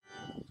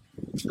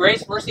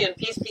Grace, mercy, and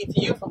peace be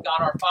to you from God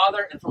our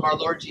Father and from our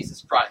Lord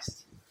Jesus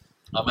Christ.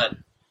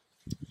 Amen.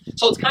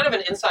 So it's kind of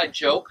an inside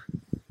joke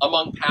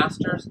among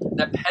pastors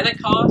that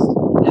Pentecost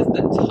is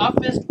the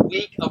toughest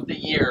week of the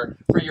year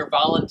for your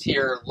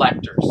volunteer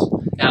lectors.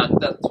 And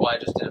that's why I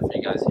just did it for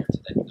you guys here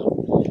today.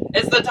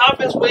 It's the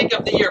toughest week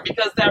of the year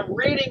because that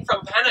reading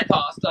from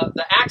Pentecost,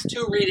 the Acts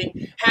 2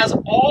 reading, has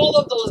all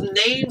of those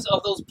names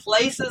of those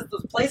places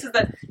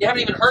that you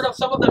haven't even heard of.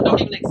 Some of them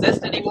don't even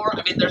exist anymore.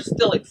 I mean, they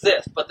still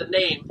exist, but the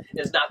name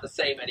is not the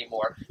same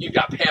anymore. You've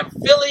got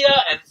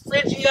Pamphylia and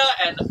Phrygia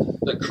and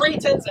the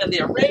Cretans and the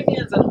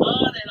Arabians, and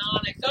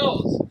on it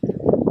goes.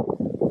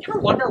 You ever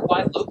wonder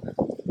why Luke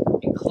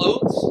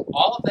includes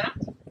all of that?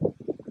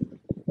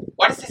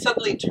 Why does he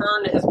suddenly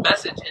turn his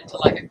message into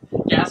like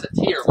a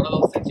gazetteer, one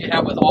of those things you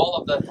have with all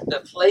of the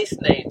place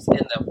names in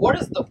them?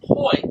 What is the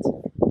point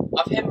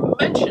of him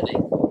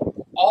mentioning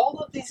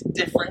all of these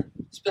different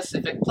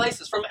specific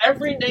places from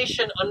every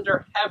nation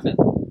under heaven,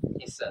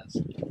 he says?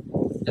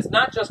 It's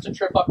not just to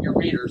trip up your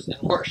readers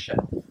in worship.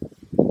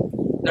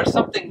 There's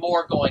something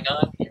more going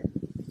on here.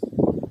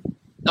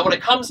 Now, when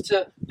it comes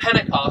to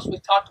Pentecost, we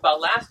talked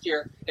about last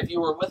year, if you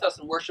were with us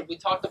in worship, we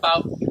talked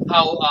about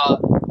how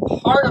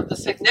part of the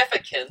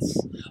significance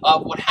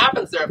of what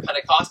happens there at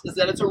Pentecost is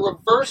that it's a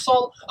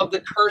reversal of the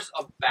curse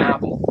of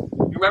Babel.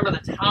 You remember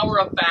the Tower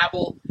of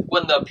Babel,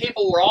 when the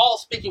people were all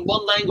speaking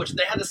one language,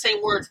 they had the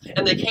same words,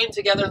 and they came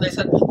together and they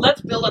said,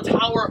 let's build a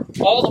tower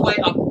all the way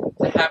up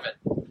to heaven,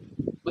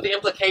 with the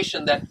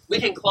implication that we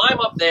can climb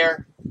up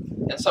there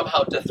and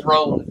somehow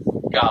dethrone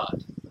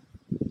God.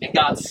 And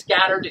God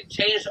scattered and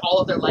changed all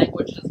of their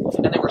languages,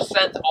 and they were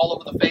sent all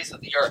over the face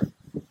of the earth.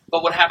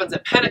 But what happens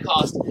at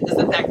Pentecost is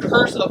that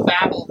curse of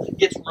Babel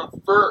gets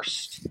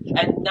reversed,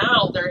 and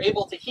now they're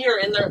able to hear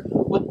in their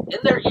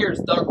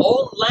ears their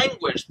own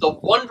language the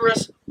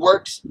wondrous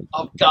works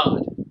of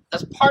God.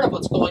 That's part of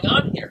what's going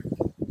on here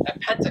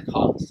at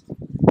Pentecost,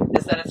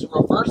 is that it's a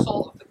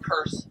reversal of the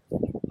curse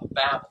of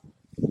Babel.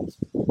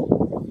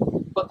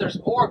 But there's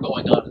more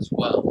going on as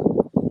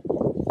well.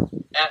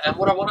 And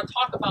what I want to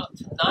talk about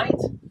tonight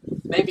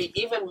may be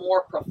even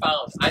more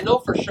profound. I know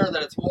for sure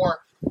that it's more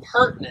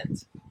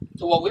pertinent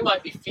to what we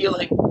might be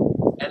feeling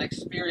and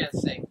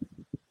experiencing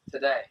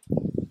today.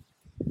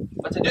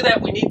 But to do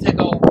that, we need to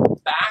go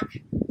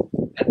back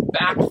and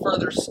back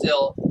further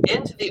still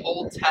into the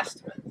Old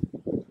Testament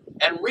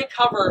and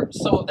recover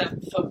some of that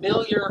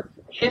familiar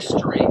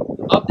history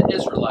of the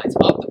Israelites,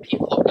 of the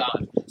people of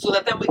God, so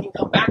that then we can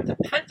come back to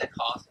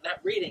Pentecost in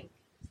that reading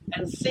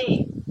and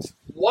see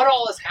what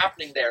all is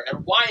happening there,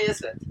 and why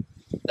is it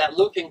that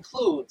Luke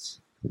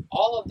includes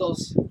all of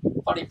those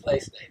funny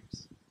place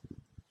names.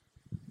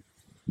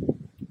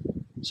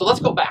 So let's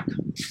go back.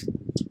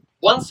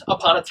 Once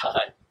upon a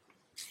time,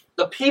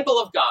 the people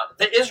of God,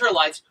 the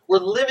Israelites, were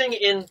living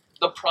in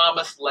the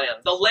promised land,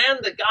 the land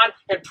that God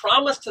had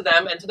promised to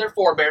them and to their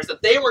forebears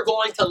that they were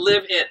going to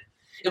live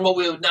in what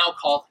we would now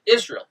call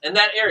Israel, in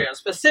that area,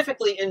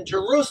 specifically in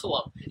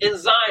Jerusalem, in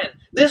Zion.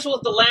 This was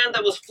the land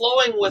that was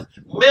flowing with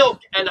milk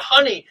and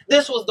honey.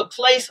 This was the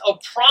place of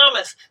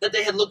promise that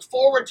they had looked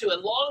forward to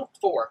and longed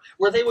for,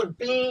 where they would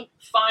be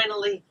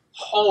finally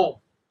home.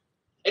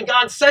 And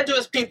God said to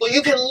his people,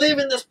 you can live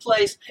in this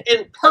place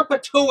in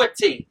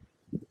perpetuity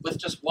with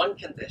just one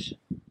condition: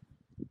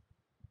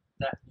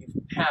 that you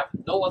have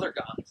no other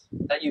gods,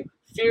 that you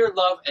fear,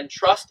 love, and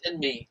trust in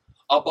me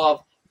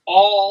above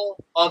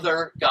all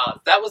other gods.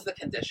 That was the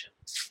condition.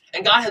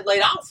 And God had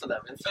laid out for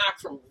them, in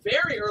fact, from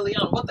very early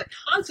on, what the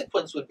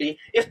consequence would be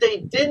if they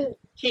didn't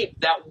keep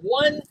that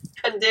one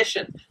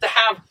condition, to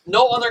have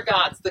no other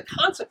gods. The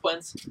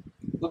consequence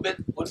would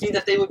be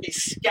that they would be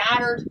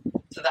scattered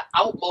to the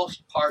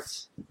outmost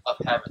parts of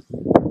heaven.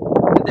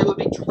 That they would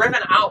be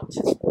driven out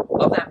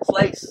of that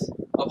place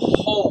of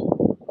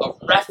home, of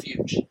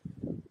refuge,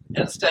 and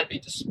instead be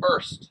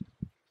dispersed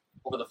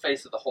over the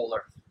face of the whole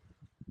earth.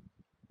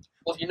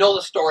 Well, if you know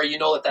the story, you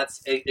know that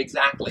that's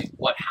exactly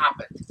what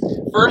happened.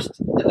 First,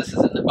 and this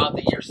is in about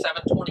the year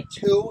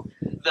 722,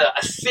 the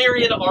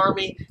Assyrian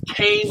army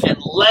came and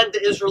led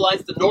the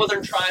Israelites, the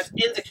northern tribes,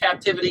 into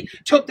captivity,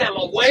 took them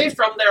away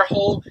from their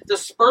home,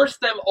 dispersed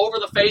them over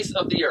the face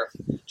of the earth,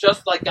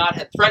 just like God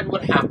had threatened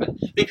would happen,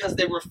 because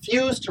they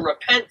refused to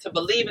repent, to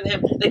believe in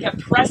him. They kept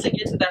pressing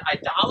into that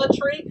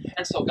idolatry,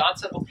 and so God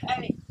said,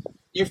 okay,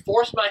 you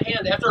forced my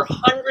hand. After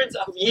hundreds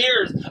of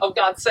years of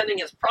God sending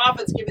his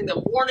prophets, giving them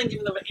warning,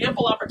 giving them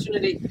ample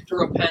opportunity to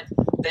repent,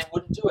 they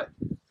wouldn't do it.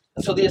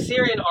 And so the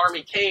Assyrian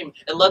army came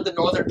and led the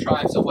northern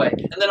tribes away.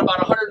 And then about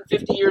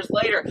 150 years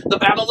later, the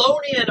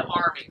Babylonian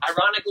army,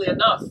 ironically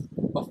enough,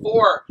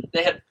 before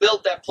they had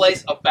built that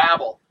place of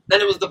Babel, then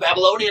it was the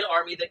Babylonian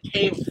army that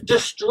came,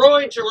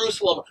 destroyed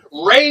Jerusalem,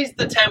 razed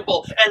the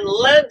temple, and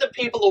led the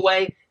people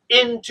away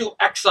into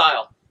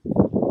exile.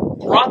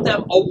 Brought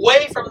them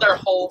away from their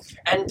home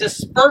and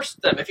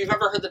dispersed them. If you've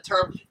ever heard the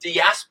term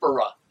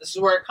diaspora, this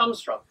is where it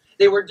comes from.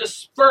 They were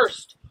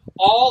dispersed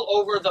all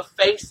over the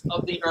face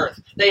of the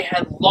earth. They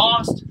had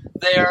lost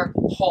their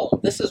home.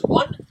 This is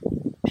one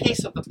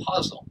piece of the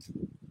puzzle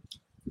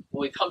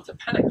when we come to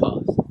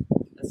Pentecost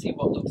and see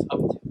what Luke's up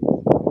to.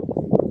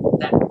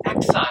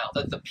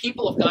 that the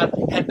people of God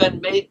had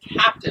been made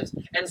captives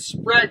and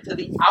spread to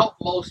the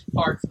outmost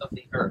parts of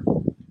the earth.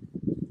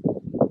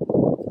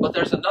 But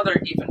there's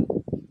another even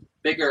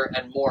bigger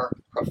and more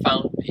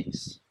profound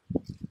piece.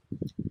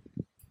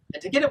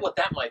 And to get at what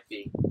that might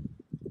be,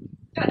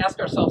 we've got to ask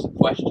ourselves a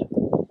question.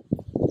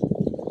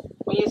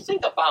 When you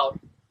think about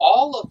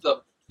all of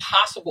the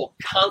possible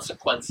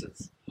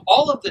consequences,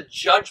 all of the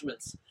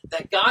judgments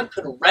that God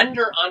could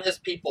render on his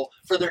people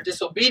for their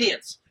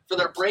disobedience, for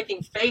their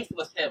breaking faith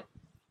with him,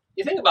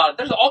 you think about it,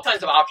 there's all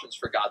kinds of options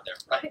for God there,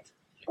 right?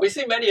 We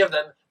see many of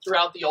them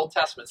throughout the Old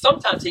Testament.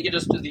 Sometimes he could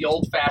just do the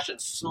old-fashioned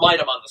smite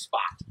them on the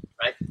spot,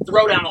 right?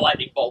 Throw down a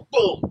lightning bolt,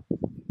 boom.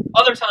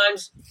 Other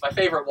times, my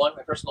favorite one,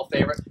 my personal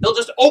favorite, he'll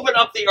just open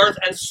up the earth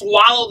and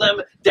swallow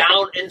them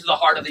down into the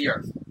heart of the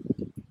earth.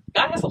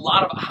 God has a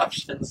lot of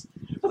options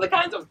for the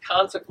kinds of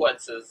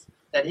consequences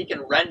that he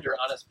can render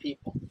on his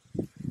people.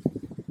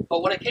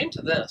 But when it came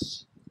to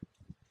this,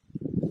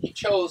 he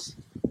chose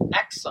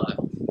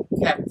exile,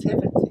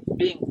 captivity,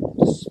 being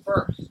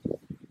dispersed.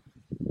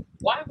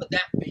 Why would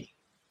that be?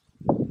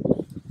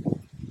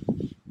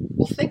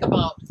 Well, think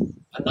about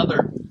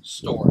another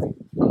story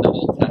from the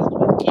Old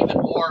Testament,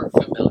 even more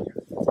familiar.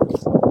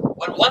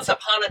 When once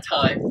upon a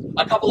time,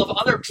 a couple of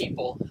other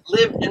people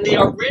lived in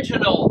the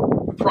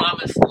original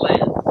promised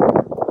land.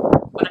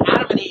 When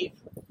Adam and Eve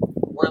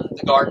were in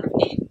the Garden of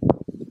Eden.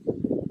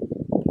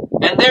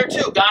 And there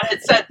too, God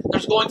had said,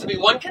 there's going to be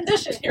one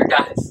condition here,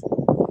 guys.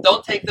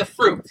 Don't take the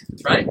fruit,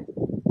 right?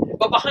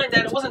 But behind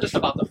that, it wasn't just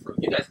about the fruit.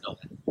 You guys know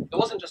that. It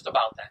wasn't just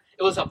about that.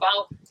 It was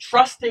about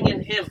trusting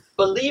in him,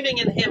 believing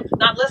in him,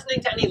 not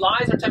listening to any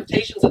lies or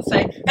temptations that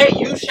say, hey,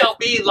 you shall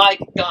be like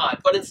God.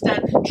 But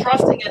instead,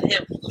 trusting in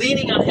him,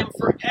 leaning on him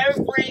for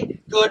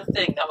every good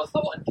thing. That was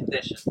the one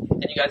condition.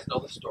 And you guys know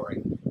the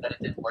story, that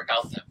it didn't work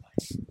out that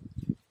way.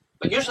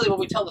 But usually when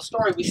we tell the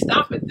story, we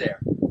stop it there.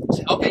 We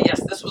say, okay,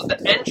 yes, this was the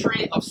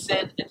entry of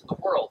sin into the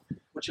world,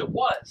 which it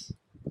was.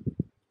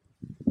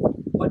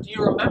 But do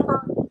you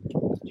remember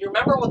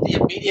what the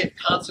immediate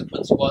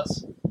consequence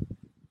was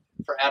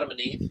for Adam and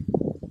Eve?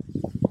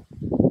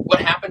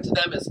 What happened to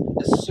them as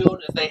soon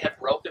as they had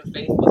broken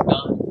faith with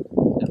God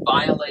and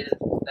violated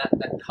that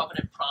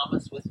covenant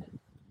promise with him?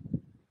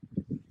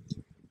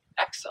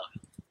 Exile.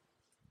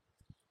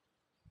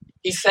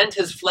 He sent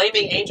his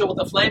flaming angel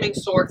with a flaming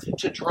sword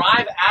to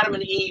drive Adam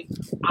and Eve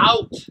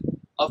out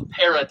of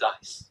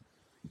paradise.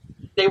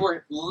 They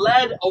were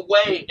led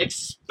away,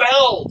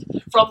 expelled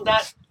from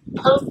that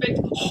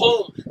perfect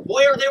home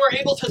where they were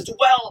able to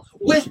dwell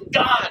with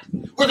God,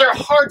 where their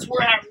hearts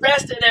were at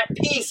rest and at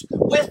peace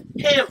with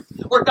him,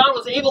 where God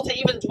was able to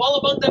even dwell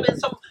among them in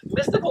some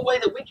mystical way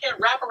that we can't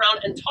wrap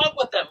around and talk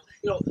with them.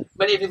 You know,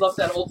 many of you love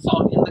that old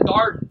song, In the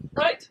Garden,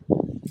 right?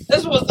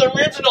 This was the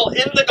original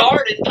In the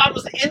Garden. God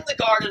was in the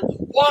garden,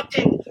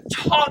 walking,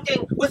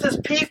 talking with his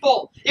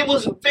people. It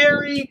was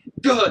very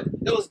good.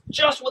 It was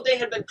just what they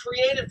had been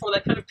created for,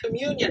 that kind of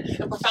communion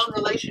and profound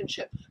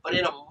relationship. But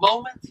in a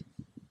moment,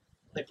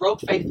 they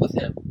broke faith with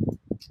him.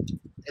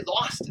 They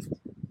lost it.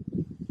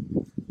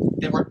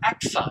 They were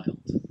exiled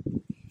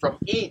from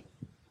Eden.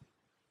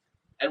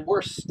 And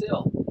worse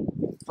still,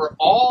 for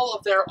all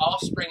of their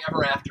offspring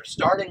ever after,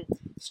 starting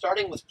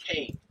with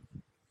Cain,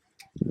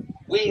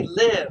 we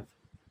live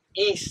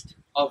east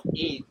of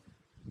Eden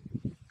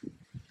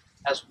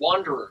as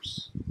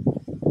wanderers,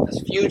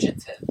 as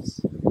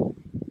fugitives,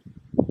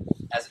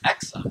 as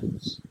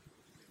exiles.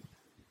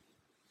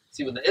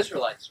 See, when the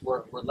Israelites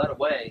were led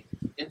away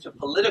into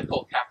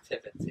political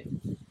captivity,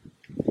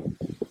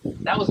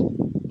 that was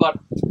but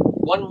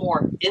one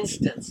more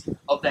instance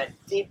of that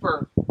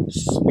deeper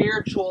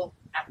spiritual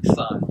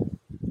exile,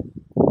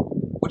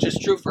 which is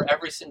true for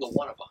every single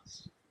one of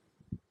us.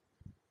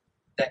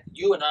 That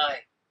you and I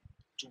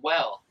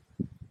dwell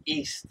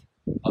east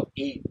of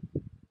Eden.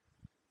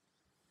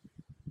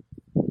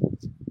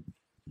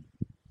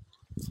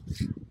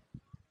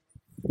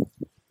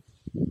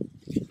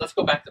 Let's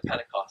go back to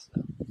Pentecost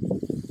now.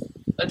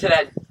 And to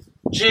that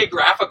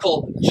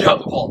geographical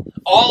jumble.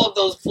 All of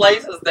those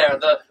places there,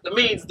 the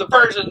Medes, the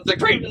Persians, the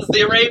Cretans,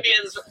 the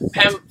Arabians,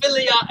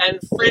 Pamphylia and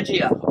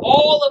Phrygia.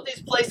 All of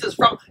these places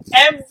from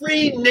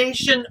every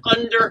nation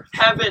under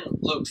heaven,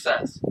 Luke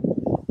says.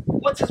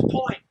 What's his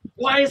point?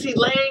 Why is he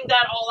laying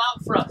that all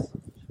out for us?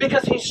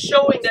 Because he's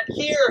showing that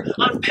here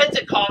on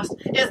Pentecost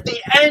is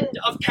the end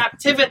of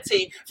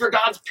captivity for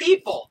God's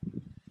people.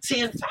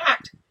 See, in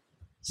fact,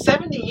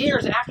 70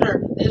 years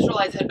after the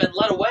Israelites had been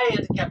led away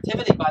into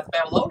captivity by the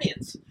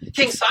Babylonians,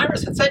 King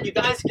Cyrus had said, you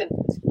guys can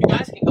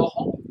go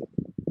home.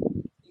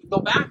 You can go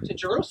back to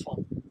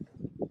Jerusalem.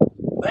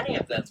 Many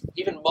of them,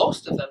 even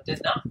most of them,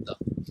 did not,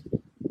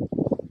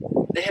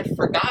 though. They had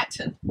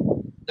forgotten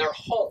their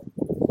home.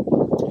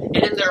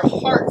 And in their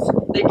hearts,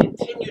 they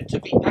continued to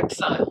be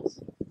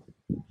exiles.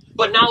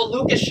 But now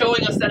Luke is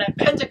showing us that at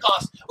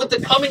Pentecost, with the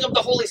coming of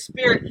the Holy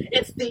Spirit,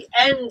 it's the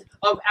end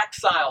of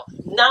exile.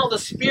 Now the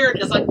Spirit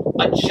is like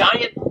a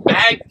giant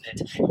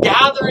magnet,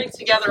 gathering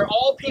together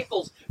all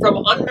peoples from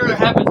under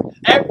heaven.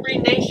 Every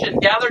nation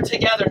gathered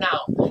together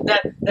now.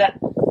 That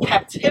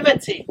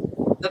captivity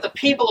that the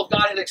people of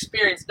God had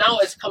experienced now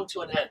has come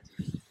to an end.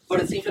 But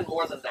it's even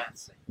more than that,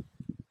 see.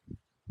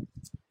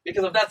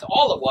 Because if that's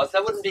all it was,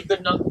 that wouldn't be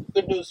good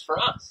news for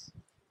us.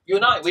 You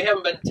and I, we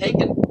haven't been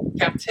taken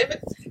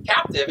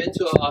captive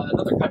into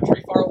another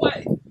country far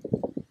away.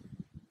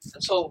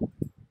 And so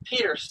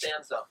Peter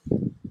stands up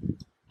and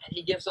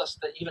he gives us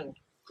the even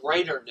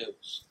greater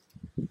news.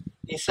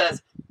 He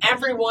says,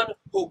 everyone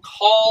who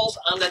calls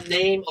on the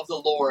name of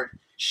the Lord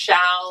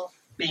shall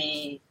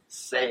be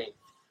saved.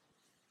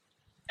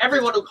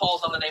 Everyone who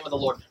calls on the name of the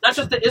Lord. Not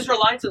just the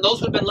Israelites and those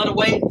who have been led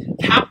away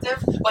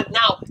captive, but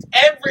now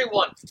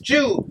everyone,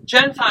 Jew,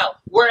 Gentile,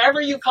 wherever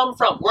you come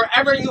from,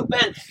 wherever you've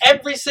been,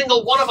 every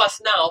single one of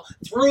us now,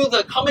 through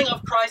the coming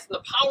of Christ and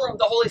the power of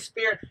the Holy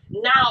Spirit,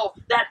 now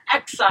that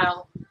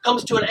exile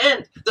comes to an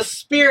end. The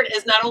Spirit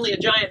is not only a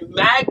giant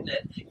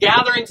magnet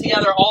gathering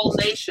together all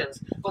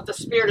nations, but the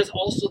Spirit is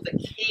also the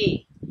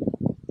key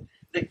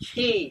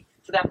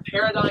to that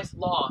paradise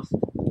lost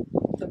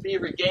to be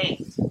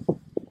regained.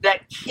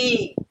 That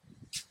key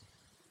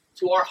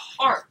to our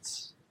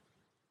hearts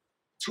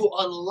to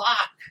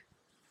unlock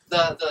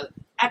the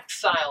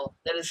exile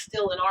that is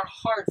still in our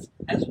hearts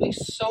as we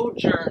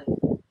sojourn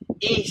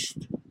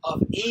east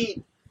of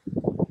Eden.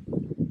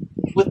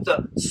 With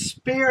the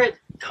Spirit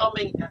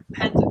coming at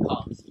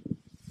Pentecost,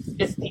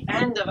 it's the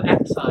end of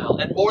exile,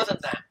 and more than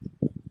that,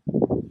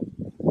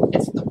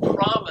 it's the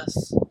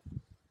promise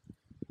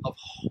of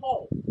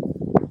home.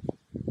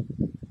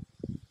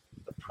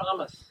 The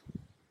promise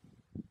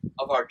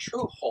of our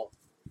true home.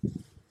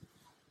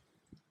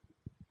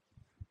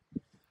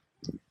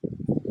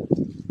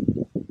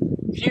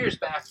 A few years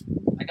back,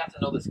 I got to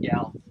know this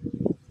gal.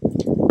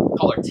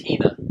 Call her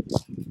Tina.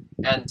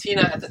 And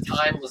Tina at the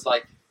time was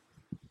like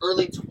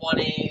early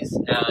 20s,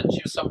 and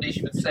she was somebody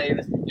she would say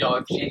that,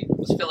 if she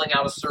was filling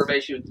out a survey,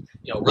 she would,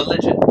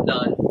 religion,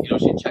 none.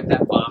 She'd check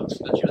that box.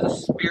 But she was a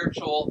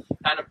spiritual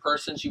kind of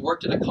person. She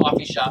worked at a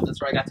coffee shop. That's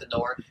where I got to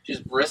know her. She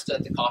was barista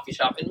at the coffee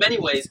shop. In many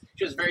ways,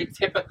 she was very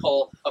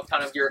typical of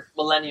kind of your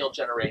millennial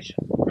generation,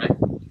 right?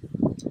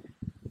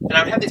 And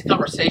I would have these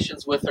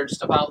conversations with her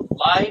just about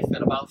life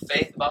and about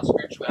faith, about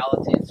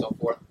spirituality and so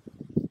forth.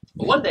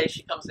 But one day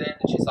she comes in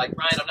and she's like,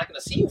 Ryan, I'm not going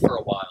to see you for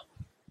a while.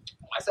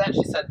 Why is that?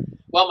 She said,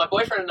 well, my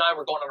boyfriend and I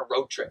were going on a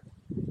road trip.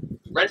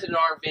 We rented an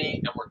RV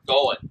and we're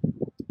going.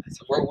 I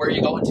said, where are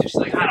you going to? She's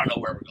like, I don't know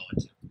where we're going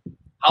to.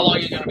 How long are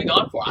you going to be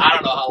gone for? I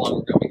don't know how long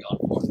we're going to be gone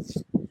for.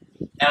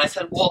 And I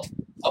said, well,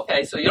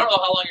 okay, so you don't know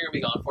how long you're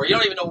going to be gone for. You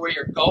don't even know where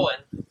you're going.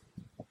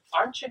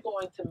 Aren't you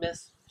going to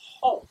miss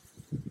home?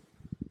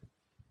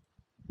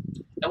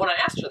 And when I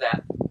asked her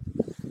that,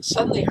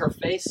 suddenly her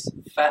face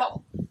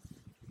fell.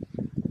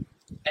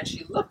 And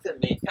she looked at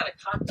me kind of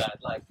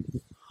cockeyed like,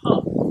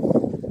 huh.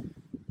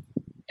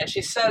 And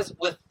she says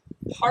with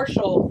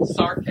partial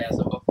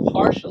sarcasm, but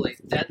partially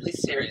deadly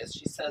serious,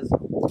 she says,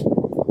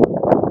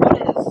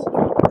 what is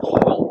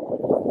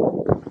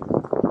home?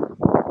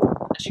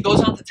 And she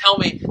goes on to tell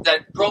me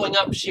that growing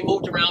up, she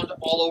moved around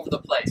all over the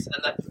place,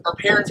 and that her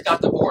parents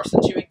got divorced,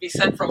 and she would be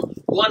sent from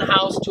one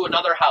house to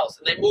another house,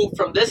 and they moved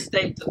from this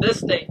state to this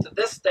state to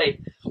this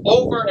state,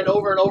 over and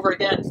over and over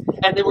again.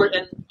 And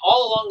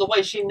all along the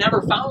way, she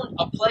never found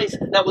a place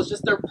that was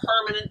just their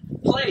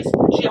permanent place.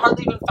 She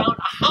hardly even found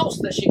a house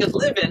that she could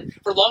live in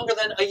for longer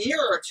than a year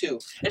or two.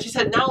 And she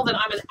said, now that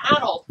I'm an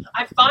adult,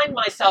 I find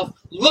myself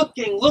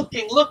looking.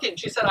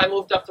 She said, I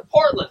moved up to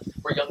Portland,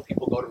 where young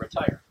people go to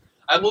retire.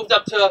 I moved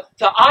up to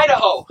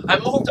Idaho. I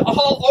moved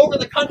all over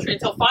the country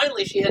until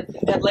finally she had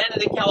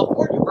landed in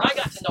California, where I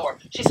got to know her.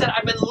 She said,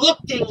 I've been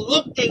looking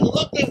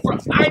for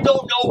I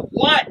don't know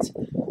what.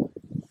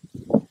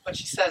 But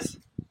she says,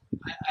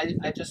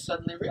 I just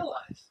suddenly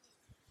realized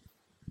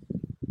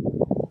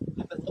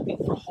I've been looking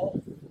for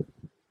home.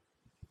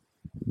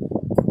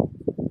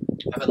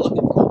 I've been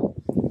looking for home.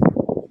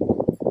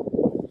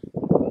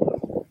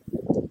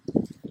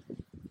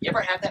 You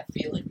ever have that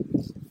feeling?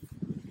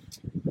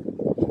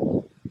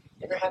 You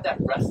ever have that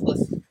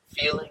restless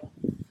feeling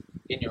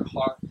in your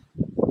heart?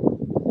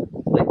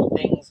 Like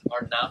things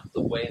are not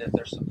the way that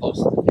they're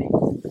supposed to be?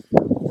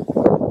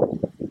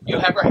 You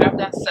ever have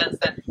that sense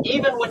that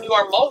even when you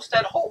are most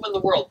at home in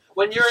the world,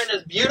 when you're in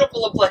as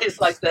beautiful a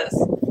place like this,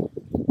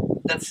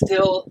 that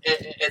still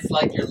it's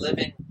like you're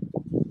living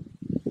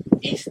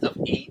east of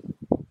Eden?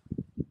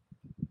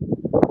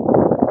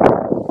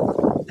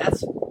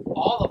 That's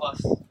all of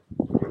us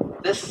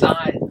this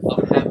side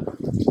of heaven.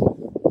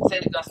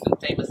 St. Augustine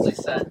famously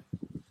said,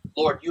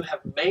 Lord, you have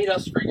made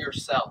us for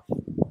yourself,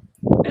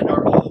 and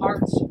our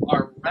hearts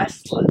are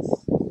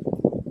restless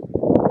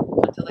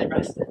until they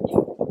rest in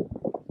you.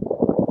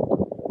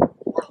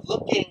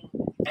 Looking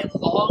and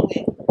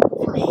longing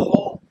for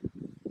home.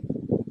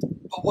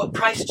 But what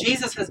Christ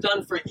Jesus has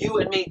done for you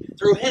and me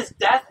through his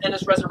death and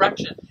his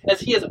resurrection,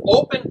 as he has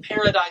opened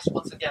paradise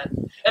once again,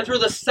 and through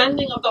the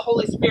sending of the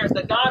Holy Spirit,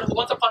 the God who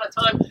once upon a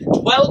time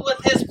dwelled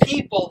with his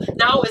people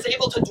now is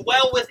able to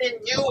dwell within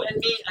you and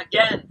me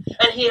again.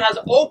 And he has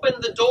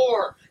opened the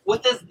door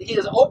with this, he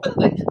has opened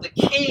the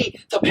key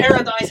to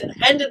paradise and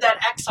ended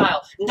that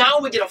exile. Now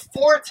we get a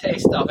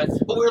foretaste of it,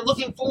 but we're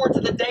looking forward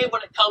to the day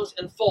when it comes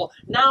in full.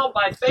 Now,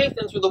 by faith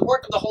and through the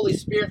work of the Holy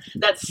Spirit,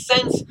 that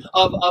sense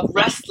of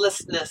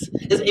restlessness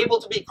is able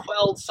to be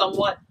quelled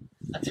somewhat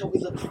until we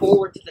look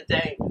forward to the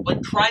day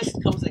when Christ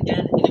comes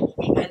again and it will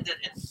be ended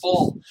in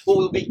full, when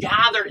we'll be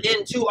gathered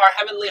into our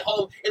heavenly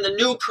home in the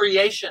new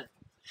creation.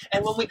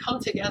 And when we come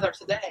together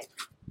today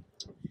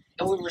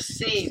and we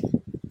receive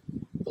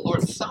the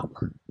Lord's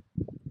Supper,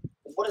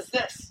 what is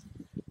this?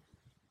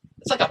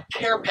 It's like a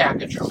care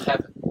package from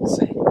heaven,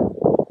 see?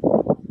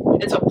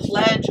 It's a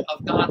pledge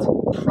of God's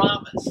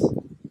promise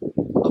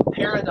of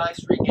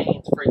paradise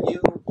regained for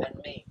you and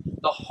me.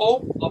 The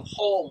hope of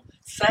home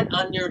set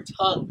on your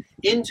tongue,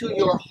 into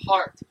your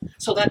heart,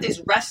 so that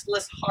these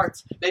restless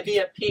hearts may be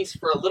at peace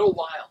for a little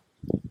while.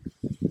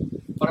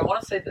 But I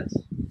want to say this.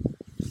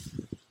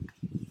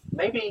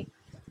 Maybe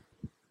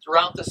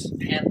throughout this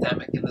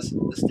pandemic and this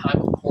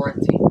time of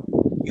quarantine,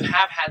 you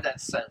have had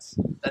that sense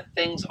that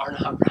things are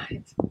not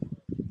right.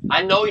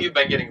 I know you've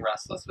been getting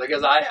restless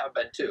because I have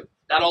been too.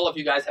 Not all of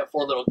you guys have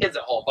 4 little kids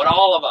at home, but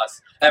all of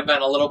us have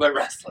been a little bit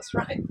restless,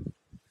 right?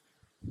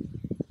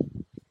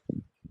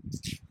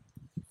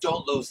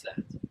 Don't lose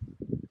that.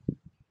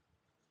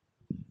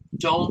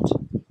 Don't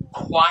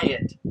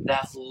quiet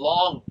that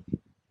longing.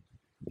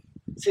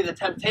 See, the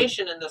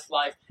temptation in this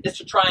life is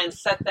to try and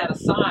set that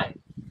aside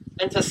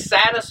and to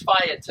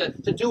satisfy it,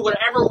 to do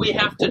whatever we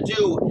have to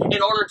do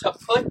in order to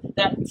put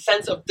that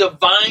sense of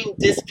divine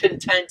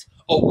discontent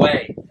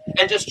away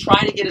and just try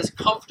to get as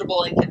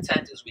comfortable and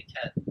content as we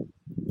can.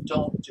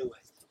 Don't do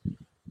it.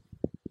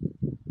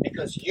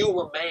 Because you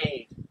were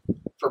made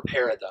for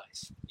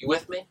paradise. You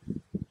with me?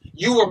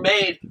 You were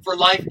made for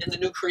life in the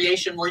new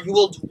creation where you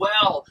will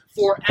dwell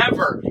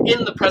forever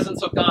in the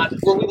presence of God,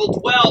 where we will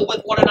dwell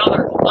with one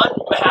another,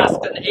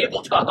 unmasked and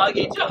able to hug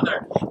each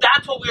other.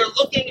 That's what we are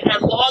looking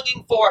and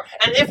longing for.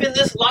 And if in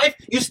this life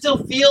you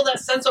still feel that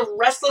sense of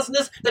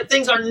restlessness, that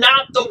things are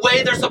not the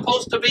way they're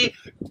supposed to be,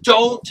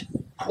 don't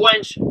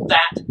quench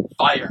that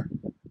fire.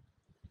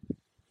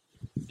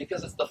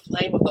 Because it's the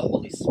flame of the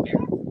Holy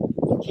Spirit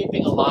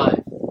keeping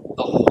alive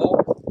the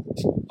hope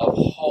of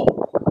home.